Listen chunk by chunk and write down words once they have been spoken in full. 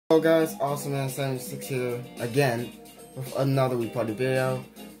Hello guys, AwesomeMan76 here again with another reparty video.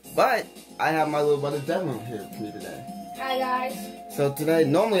 But I have my little brother Devin here with me today. Hi guys. So today,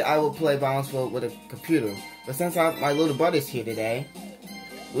 normally I would play Balance World with a computer, but since my little brother's here today,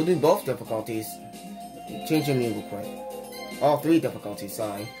 we'll do both difficulties. Change your name real quick. All three difficulties,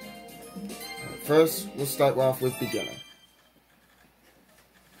 sorry. First, we'll start off with beginner.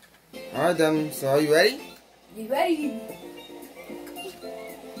 Alright Devin, so are you ready? You ready?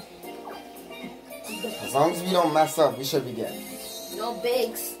 As long as we don't mess up, we should be good. No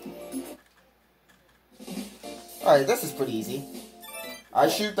bigs. Alright, this is pretty easy. I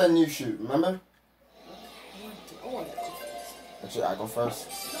shoot, then you shoot, remember? Actually, I go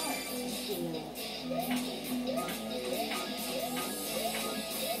first.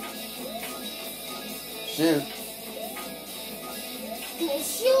 Shoot.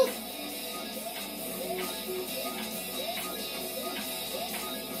 Shoot.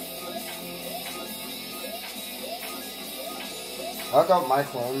 Look up, my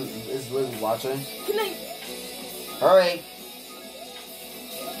clone is literally watching. Can I? Hurry!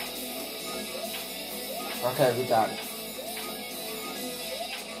 Okay, we got it.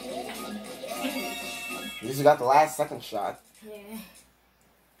 You just got the last second shot. Yeah.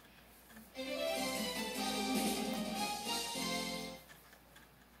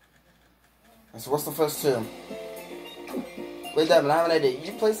 So what's the first two? Wait, Devin, I have an idea.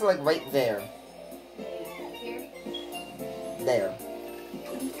 You place it like right there. Here. There.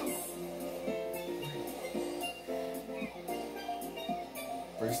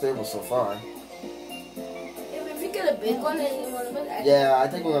 Pretty stable so far. If you get a big one, then one of us. Yeah, I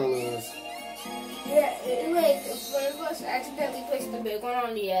think we're gonna lose. Yeah, like if one of us accidentally placed the big one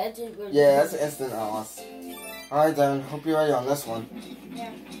on the edge, it would. Yeah, that's an instant loss. Alright, Devin, hope you're ready on this one.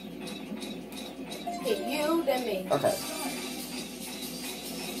 Yeah. Okay, you, then me. Okay.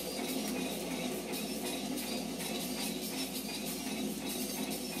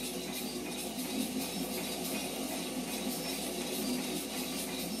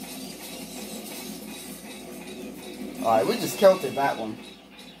 Alright, we just killed it, that one.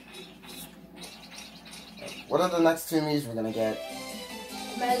 What are the next two moves we're gonna get?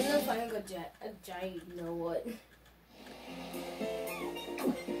 Imagine if I got a giant, you know what?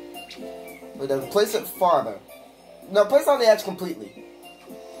 Wait, then place it farther. No, place it on the edge completely.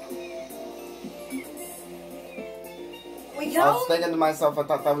 Wait, I was thinking to myself, I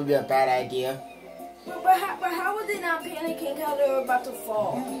thought that would be a bad idea. But how were they not panicking how they were about to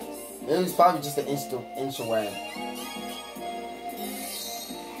fall? It was probably just an inch away.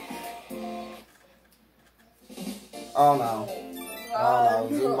 Oh no. Oh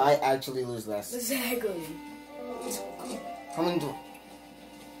no, we might actually lose this. Exactly. How many do...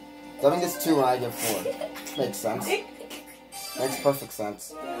 Devin gets 2 and I get 4. Makes sense. Makes perfect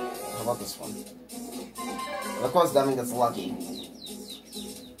sense. How about this one? And of course Devin gets lucky.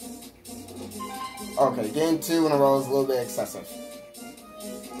 Okay, getting 2 in a row is a little bit excessive.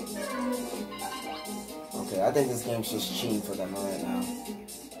 Okay, I think this game's just cheating for them right now.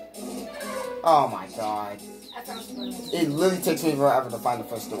 Oh my god. It literally takes me forever to find the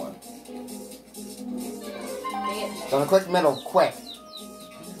first door. Gonna click middle, quick.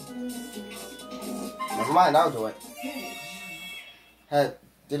 Never mind, I'll do it. Hey,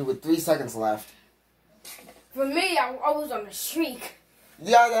 did it with 3 seconds left. For me, I was on a streak.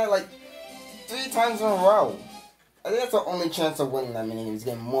 Yeah, that like 3 times in a row. I think that's the only chance of winning that mini game is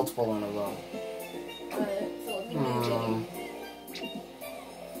getting multiple in a row.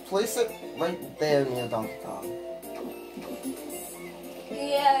 Place it right there near Donkey Kong.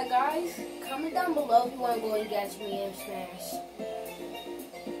 Yeah, guys, comment down below if you want to go against me in Smash.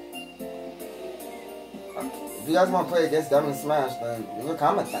 If you guys want to play against Devin Smash, then leave a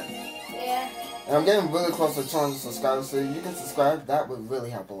comment then. Yeah. And I'm getting really close to 200 subscribers, so if you can subscribe, that would really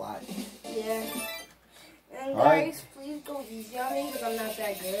help a lot. Yeah. And All guys, right. please go easy on me because I'm not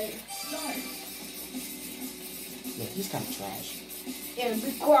that good. Yeah, he's kind of trash. Yeah,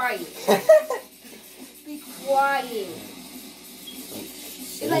 be quiet. Be quiet.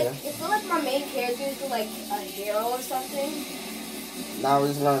 It's like, it feels like my main character is like a hero or something. Now we're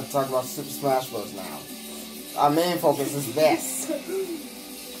just going to talk about Super Smash Bros. Now. Our main focus is this.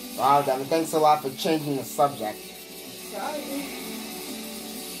 Wow, Devin, thanks a lot for changing the subject. Sorry.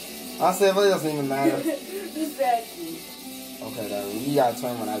 Honestly, it really doesn't even matter. Exactly. Okay, Devin, you gotta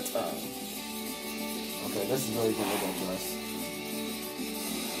turn when I turn. Okay, this is really getting ridiculous.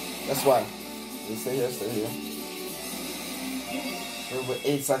 That's why. You stay here, stay here. We're with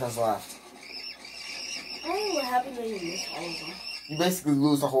 8 seconds left. I don't know what happened when you missed all of them. You basically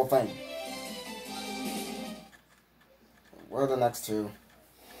lose the whole thing. Where are the next two?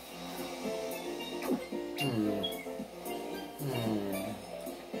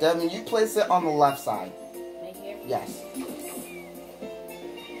 Devin, you place it on the left side. Right here? Yes.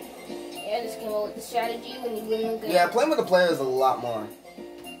 Yeah, I just came up with the strategy when you win the game. Yeah, playing with the player is a lot more.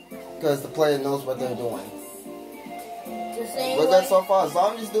 Because the player knows what they're doing. The same We're way, good so far. As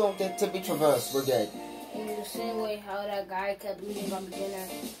long as you don't get tippy traverse, we're good. in the same way how that guy kept losing on beginner.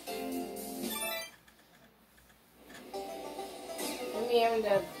 Let me hear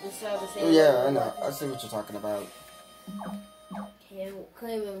the same Yeah, I know. I see what you're talking about.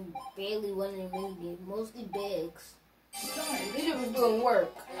 Couldn't even barely win in mini games. Mostly bigs. Leader was doing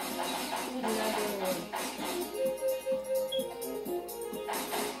work. He was not doing work.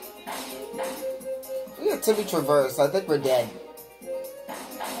 We got tippy traverse. I think we're dead.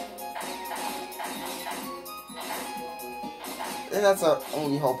 I think that's our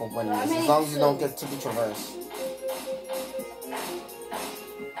only hope of winning this. As long as you don't get tippy traverse.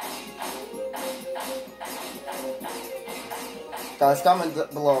 Guys, comment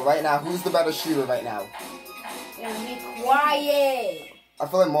below right now. Who's the better shooter right now? And be quiet. I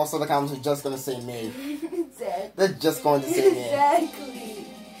feel like most of the comments are just gonna say me. Exactly. They're just going to say me. Exactly.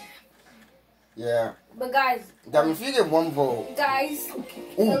 Yeah. But guys. Devin, if you get one vote. Guys.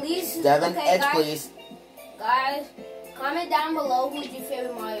 Ooh, At least. Devin, okay, edge guys, please. Guys, comment down below who's your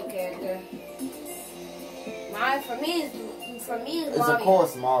favorite Mario character. For me is It's Mario. of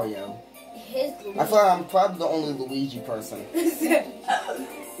course Mario. His Luigi. I feel like I'm probably the only Luigi person.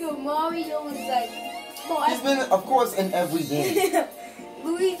 Yo, Mario is like. Oh, He's been, of course, in every game.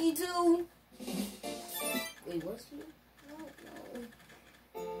 Luigi too. Wait, what's he?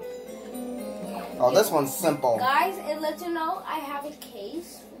 No. Oh, this one's simple. Guys, and let you know, I have a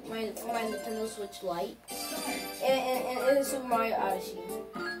case for my Nintendo Switch Lite, and it's Super Mario Odyssey.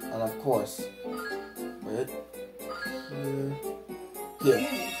 And of course, wait. Here.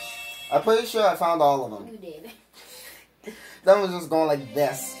 I'm pretty sure I found all of them. You did. That was just going like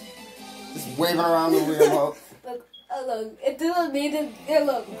this. Just waving around the remote. Look, it didn't need to.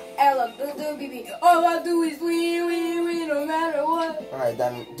 Look, it didn't be me. All I do is win, no matter what. Alright,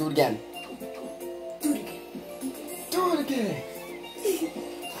 then do it again. Do it again. Do it again.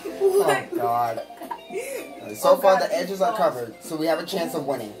 What? Oh god. Alright, so far the edges are covered, so we have a chance of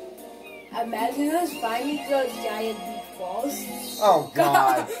winning. Imagine us finding the giant beach balls. Oh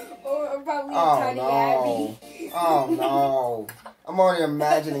god. Or probably a Oh tiny no. Abby. Oh no. I'm already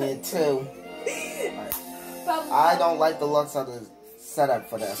imagining it too. Probably I don't like the looks of the setup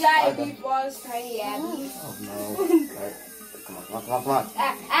for this. giant beach balls, tiny Abby. Oh no. Right. Come on. This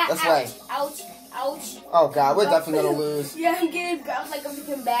Ouch, way. ouch, ouch. Oh god, we're definitely gonna lose. Yeah, I'm getting bounced like a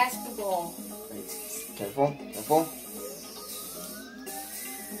freaking basketball. Wait, careful.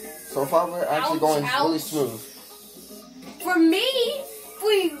 So far we're actually going really smooth. For me, For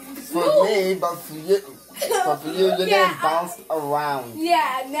me, but for you, you're getting bounced around.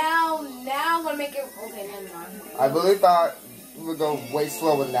 Yeah, now I'm gonna make it. Okay, never mind. I really thought we would go way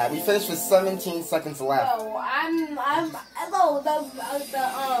slower than that. We finished with 17 seconds left. No,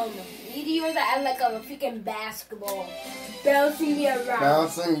 the meteors are like a freaking basketball, bouncing me around.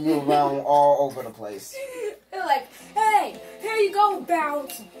 Bouncing you around all over the place. They're like, hey, here you go,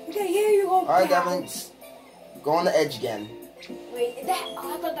 bounce. Okay, here you go, Alright, Devin, bounce. go on the edge again. Wait, I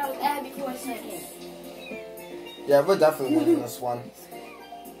thought that was Abby for a second. Yeah, we're definitely winning this one.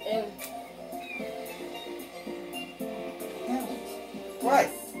 Right.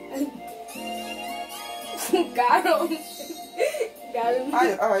 Got him. Got him.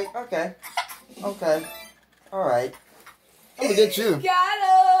 Alright, okay. Alright. I'm gonna get you.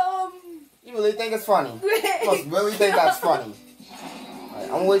 Got him. You really think it's funny? You must really think that's funny. Alright, I'm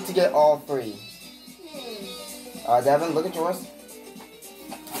gonna wait to get all three. Devin, look at yours.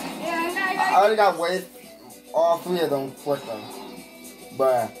 Yeah, I already got all three of them quicker.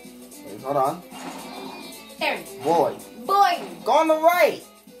 But, wait, hold on. Aaron. Boy. Go on the right.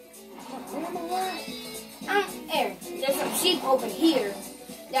 Aaron, there's some sheep over here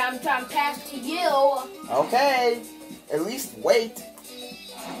that I'm trying to pass to you. Okay. At least wait.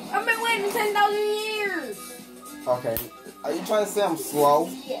 I've been waiting 10,000 years. Okay. Are you trying to say I'm slow?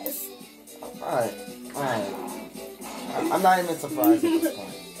 Yes. Alright. I'm not even surprised at this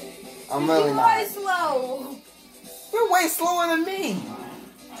point. I'm really You not. are slow. You're way slower than me.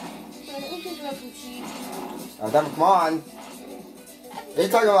 I'm picking up some sheep. Now, Devin, come on. You're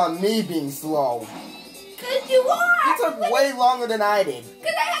talking about me being slow. Cause you are. You took way longer than I did.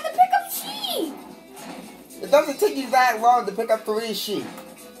 Cause I had to pick up sheep. It doesn't take you that long to pick up 3 sheep.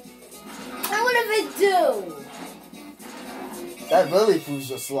 And what if it do? That really proves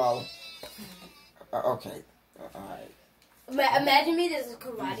you're slow. Okay. Alright. Imagine me, there's a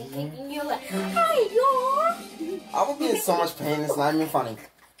karate kick and you're like, hi, y'all. I would be in so much pain, it's not even funny.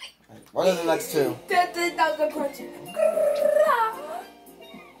 What are the next two?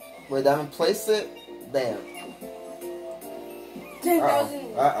 Wait, Diamond, place it there.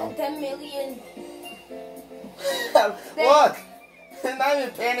 10,000, Uh-oh. 10 million. Look! I'm not even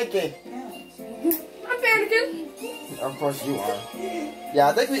panicking. I'm panicking. Of course you are. Yeah,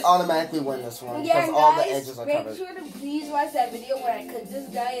 I think we automatically win this one because Yeah, all guys, the edges are make covered. sure to please watch that video where I cut this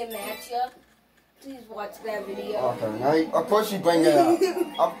guy and match you. Please watch that video. Okay, now of course you bring it up.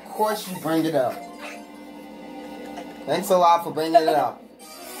 Of course you bring it up. Thanks a lot for bringing it up.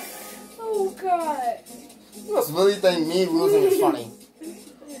 Oh, God. You must really think me losing is funny.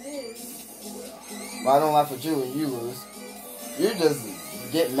 It is. But I don't laugh at you when you lose. You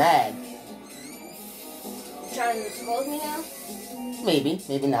just get mad. Trying to expose me now? Maybe,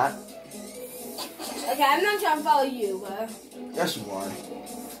 maybe not. Okay, I'm not trying to follow you, but... Yes, you are.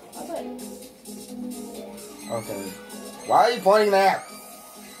 Okay. Okay. Why are you pointing there?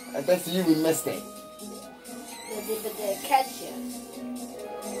 I think to you we missed it. The catch you.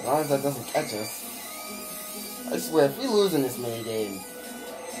 As long as that doesn't catch us. I swear, if we lose in this minigame,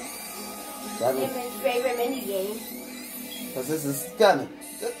 that means... His favorite minigame. Because this is coming.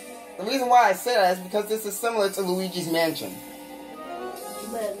 The reason why I say that is because this is similar to Luigi's Mansion.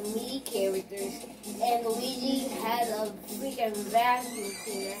 But me characters. And Luigi had a freaking vacuum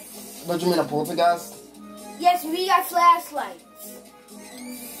cleaner. Don't you mean a poltergeist? Yes, we got flashlights.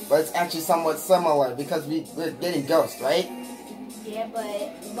 But it's actually somewhat similar because we're getting ghosts, right? Yeah,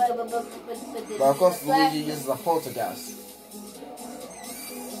 but But of course Luigi uses a poltergeist.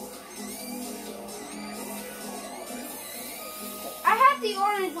 I have the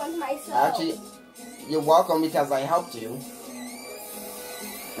orange ones myself. Actually, you're welcome because I helped you.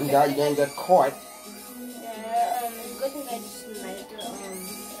 And God, you didn't get caught. Yeah, good thing I just made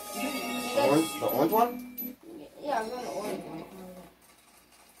The orange one? Yeah, I'm on the orange one.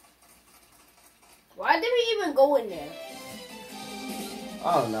 Why did we even go in there?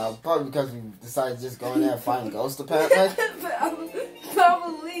 I don't know. Probably because we decided to just go in there and find ghosts, apparently.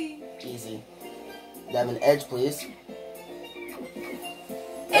 Probably. Easy. You have an edge, please.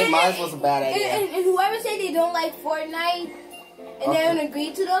 Hey, mine was a bad idea. And whoever said they don't like Fortnite and they don't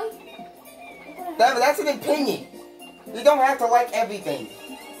agree to them. That's an opinion. You don't have to like everything.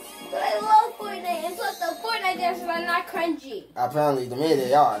 But I love Fortnite. And plus the Fortnite dances are not cringy. Apparently, to me,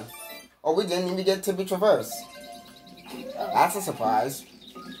 they are. Oh, we didn't even get to be traversed. Oh. That's a surprise.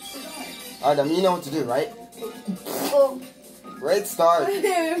 Alright, then you know what to do, right? Oh. Great start.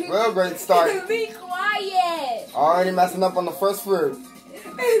 Real great start. Be quiet. Already messing up on the first fruit.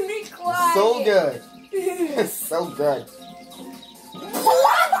 Be quiet. So good. So good.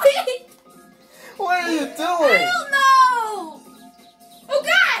 What are you doing? I don't know. Oh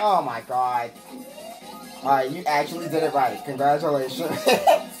God. Oh my God. Alright, you actually did it right. Congratulations.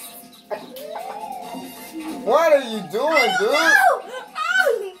 What are you doing, dude?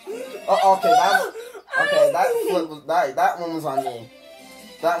 Oh, okay, that flip was that one was on me.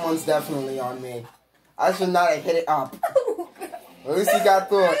 That one's definitely on me. I should not have hit it up. At least you got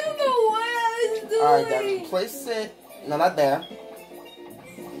through I it. don't know what I was doing. Alright, then place it. No, not there.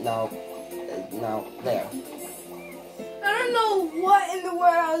 No, there. I don't know what in the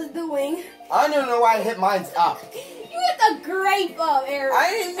world I was doing. I don't even know why I hit mine's up. You hit the grape up, Eric. I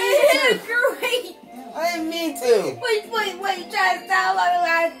didn't mean You hit to. a grape. I didn't mean to. Wait. Try to sound like the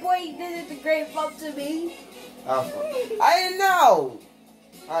last point. This is the grape up to me. Oh, I didn't know.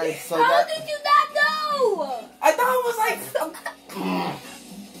 Alright, so How that. did you not know? I thought it was like.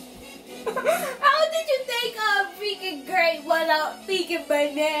 How did you take a freaking grape without freaking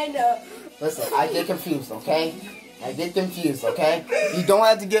banana? Listen, I get confused, okay? I get confused, okay? You don't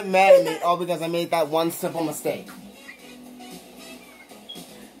have to get mad at me all because I made that one simple mistake.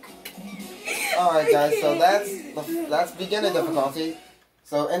 Alright guys, so that's beginner difficulty.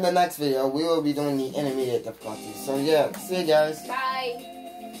 So in the next video, we will be doing the intermediate difficulty. So yeah, see you guys. Bye.